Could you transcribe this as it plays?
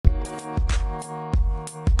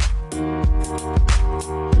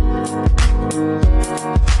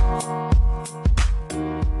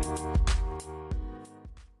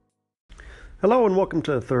Hello and welcome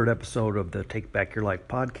to the third episode of the Take Back Your Life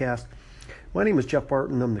podcast. My name is Jeff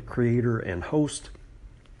Barton. I'm the creator and host.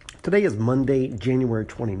 Today is Monday, January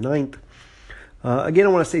 29th. Again, I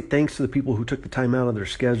want to say thanks to the people who took the time out of their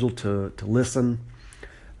schedule to listen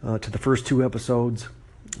to the first two episodes,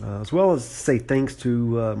 as well as say thanks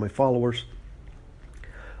to my followers.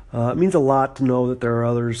 It means a lot to know that there are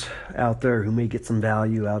others out there who may get some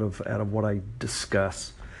value out of what I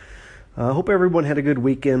discuss. I hope everyone had a good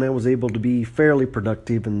weekend. I was able to be fairly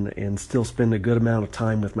productive and still spend a good amount of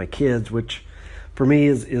time with my kids, which for me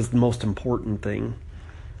is the most important thing.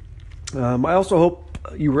 I also hope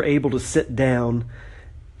you were able to sit down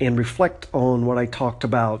and reflect on what I talked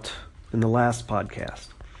about in the last podcast.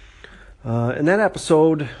 In that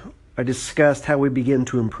episode, I discussed how we begin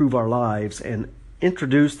to improve our lives and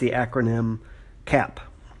introduced the acronym CAP,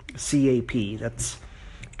 C-A-P. That's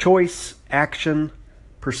Choice, Action,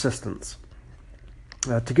 Persistence.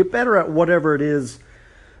 To get better at whatever it is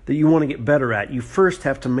that you want to get better at, you first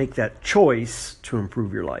have to make that choice to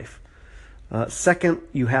improve your life. Second,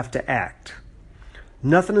 you have to act.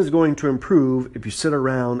 Nothing is going to improve if you sit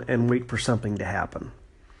around and wait for something to happen.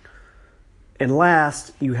 And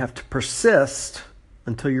last, you have to persist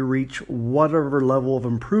until you reach whatever level of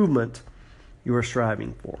improvement you are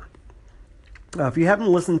striving for. If you haven't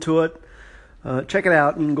listened to it, check it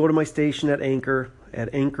out. You can go to my station at Anchor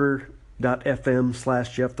at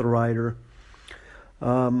anchor.fm/Jeff the Writer.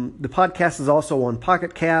 The podcast is also on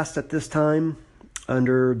Pocket Cast at this time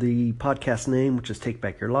under the podcast name, which is Take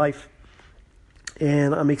Back Your Life.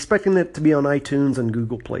 And I'm expecting it to be on iTunes and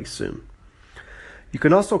Google Play soon. You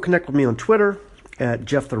can also connect with me on Twitter at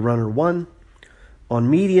Jeff the Runner 1, on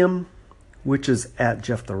Medium, which is at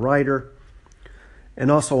Jeff the Writer, and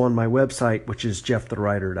also on my website, which is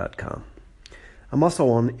jefftherewriter.com. I'm also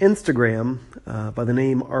on Instagram by the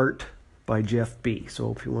name Art by Jeff B.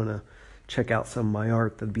 So if you want to check out some of my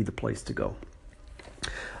art, that'd be the place to go.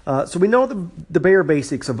 So we know the bare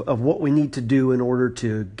basics of what we need to do in order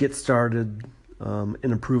to get started in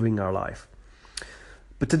improving our life.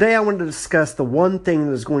 But today I wanted to discuss the one thing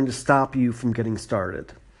that is going to stop you from getting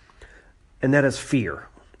started, and that is fear.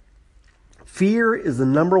 Fear is the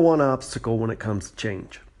number one obstacle when it comes to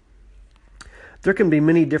change. There can be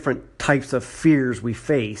many different types of fears we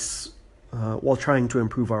face while trying to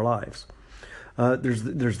improve our lives. There's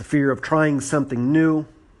the fear of trying something new,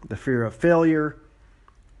 the fear of failure,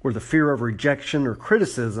 or the fear of rejection or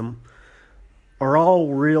criticism are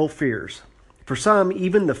all real fears. For some,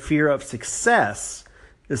 even the fear of success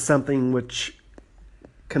is something which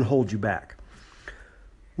can hold you back.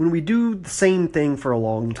 When we do the same thing for a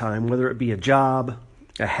long time, whether it be a job,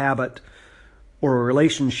 a habit, or a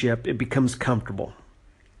relationship, it becomes comfortable.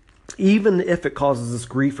 Even if it causes us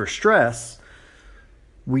grief or stress,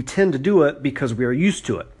 we tend to do it because we are used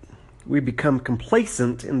to it. We become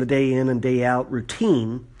complacent in the day in and day out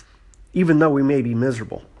routine, even though we may be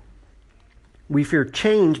miserable. We fear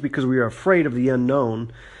change because we are afraid of the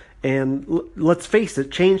unknown, and let's face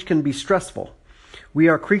it, change can be stressful. We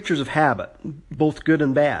are creatures of habit, both good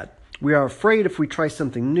and bad. We are afraid if we try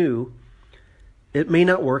something new, it may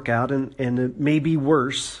not work out and it may be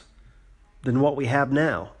worse than what we have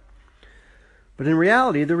now. But in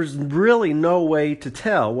reality, there is really no way to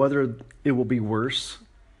tell whether it will be worse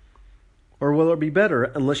or whether it will be better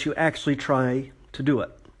unless you actually try to do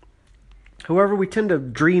it. However, we tend to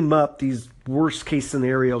dream up these worst case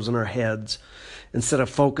scenarios in our heads instead of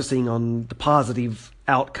focusing on the positive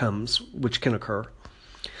outcomes which can occur.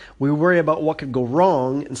 We worry about what could go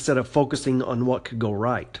wrong instead of focusing on what could go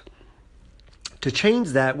right. To change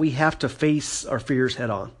that, we have to face our fears head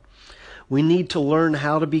on. We need to learn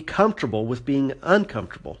how to be comfortable with being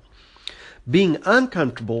uncomfortable. Being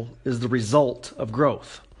uncomfortable is the result of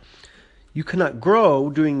growth. You cannot grow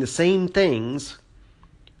doing the same things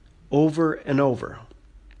over and over.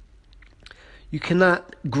 You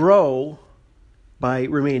cannot grow by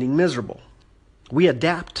remaining miserable. We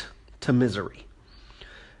adapt to misery.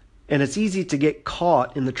 And it's easy to get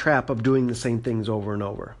caught in the trap of doing the same things over and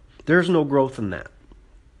over. There's no growth in that.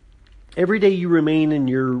 Every day you remain in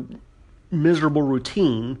your miserable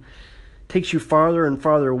routine takes you farther and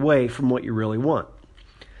farther away from what you really want.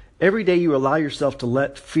 Every day you allow yourself to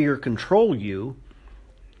let fear control you,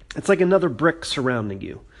 it's like another brick surrounding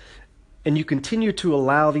you. And you continue to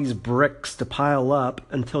allow these bricks to pile up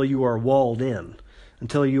until you are walled in,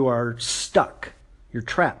 until you are stuck, you're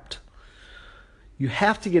trapped. You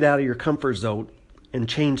have to get out of your comfort zone and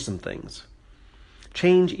change some things.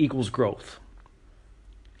 Change equals growth.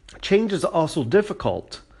 Change is also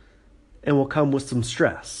difficult and will come with some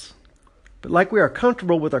stress. But like we are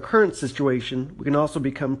comfortable with our current situation, we can also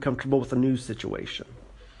become comfortable with a new situation.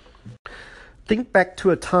 Think back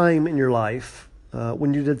to a time in your life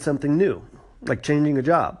when you did something new, like changing a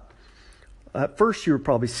job. At first, you were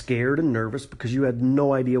probably scared and nervous because you had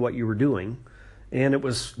no idea what you were doing, and it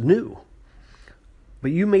was new.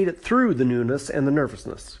 But you made it through the newness and the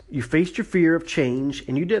nervousness. You faced your fear of change,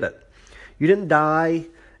 and you did it. You didn't die,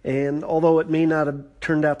 and although it may not have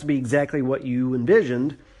turned out to be exactly what you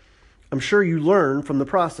envisioned, I'm sure you learned from the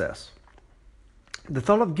process. The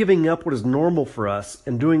thought of giving up what is normal for us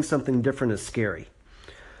and doing something different is scary.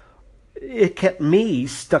 It kept me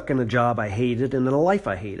stuck in a job I hated and in a life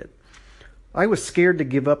I hated. I was scared to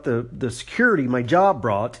give up the security my job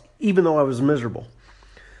brought, even though I was miserable.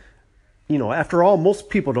 After all, most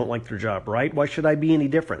people don't like their job, right? Why should I be any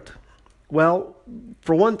different? Well,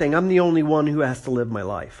 for one thing, I'm the only one who has to live my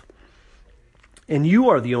life. And you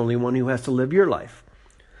are the only one who has to live your life.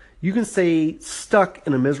 You can stay stuck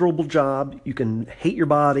in a miserable job, you can hate your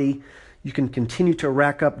body, you can continue to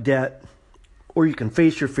rack up debt, or you can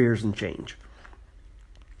face your fears and change.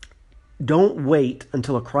 Don't wait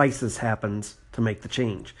until a crisis happens to make the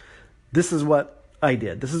change. This is what I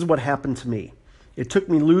did. This is what happened to me. It took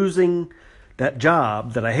me losing that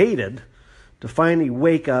job that I hated to finally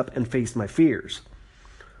wake up and face my fears.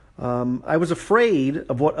 I was afraid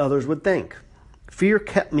of what others would think. Fear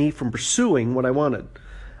kept me from pursuing what I wanted.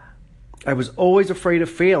 I was always afraid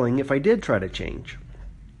of failing if I did try to change.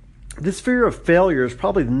 This fear of failure is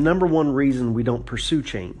probably the number one reason we don't pursue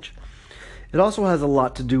change. It also has a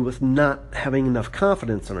lot to do with not having enough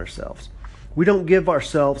confidence in ourselves. We don't give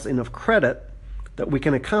ourselves enough credit that we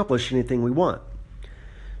can accomplish anything we want.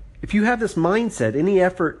 If you have this mindset, any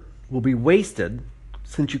effort will be wasted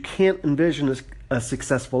since you can't envision a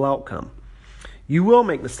successful outcome. You will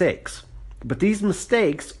make mistakes, but these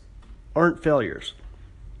mistakes aren't failures.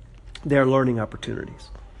 They are learning opportunities.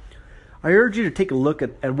 I urge you to take a look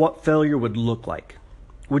at what failure would look like.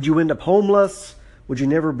 Would you end up homeless? Would you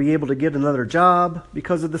never be able to get another job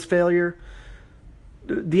because of this failure?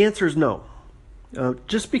 The answer is no.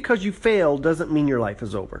 Just because you failed doesn't mean your life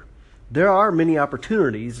is over. There are many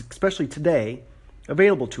opportunities, especially today,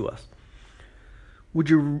 available to us. Would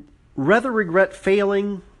you rather regret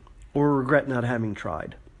failing or regret not having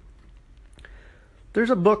tried? There's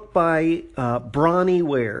a book by Bronnie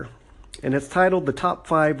Ware, and it's titled The Top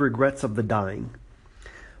 5 Regrets of the Dying.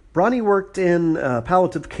 Bronnie worked in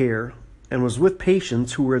palliative care and was with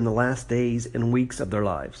patients who were in the last days and weeks of their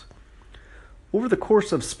lives. Over the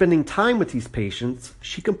course of spending time with these patients,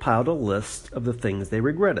 she compiled a list of the things they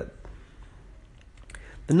regretted.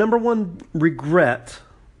 The number one regret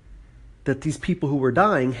that these people who were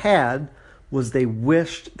dying had was they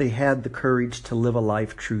wished they had the courage to live a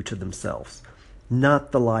life true to themselves,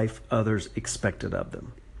 not the life others expected of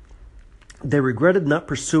them. They regretted not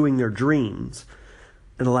pursuing their dreams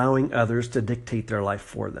and allowing others to dictate their life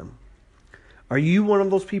for them. Are you one of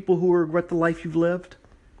those people who regret the life you've lived?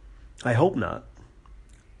 I hope not.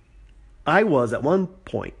 I was at one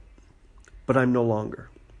point, but I'm no longer.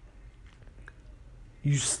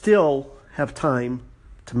 You still have time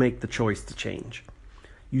to make the choice to change.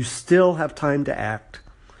 You still have time to act,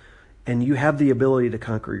 and you have the ability to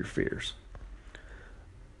conquer your fears.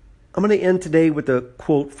 I'm going to end today with a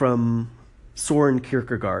quote from Søren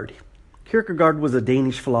Kierkegaard. Kierkegaard was a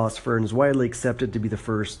Danish philosopher and is widely accepted to be the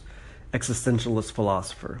first existentialist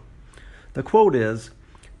philosopher. The quote is,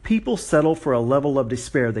 "People settle for a level of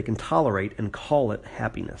despair they can tolerate and call it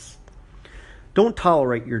happiness." Don't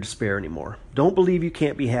tolerate your despair anymore. Don't believe you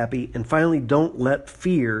can't be happy. And finally, don't let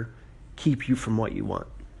fear keep you from what you want.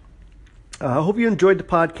 I hope you enjoyed the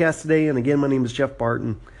podcast today. And again, my name is Jeff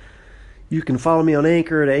Barton. You can follow me on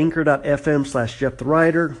Anchor at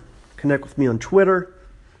anchor.fm/JeffTheWriter. Connect with me on Twitter,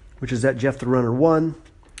 which is at JeffTheRunner1.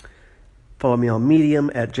 Follow me on Medium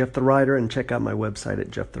at JeffTheWriter and check out my website at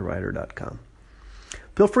JeffTheWriter.com.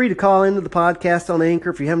 Feel free to call into the podcast on Anchor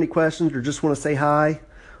if you have any questions or just want to say hi,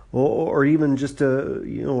 or even just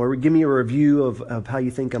or give me a review of how you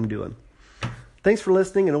think I'm doing. Thanks for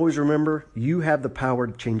listening, and always remember, you have the power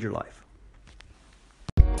to change your life.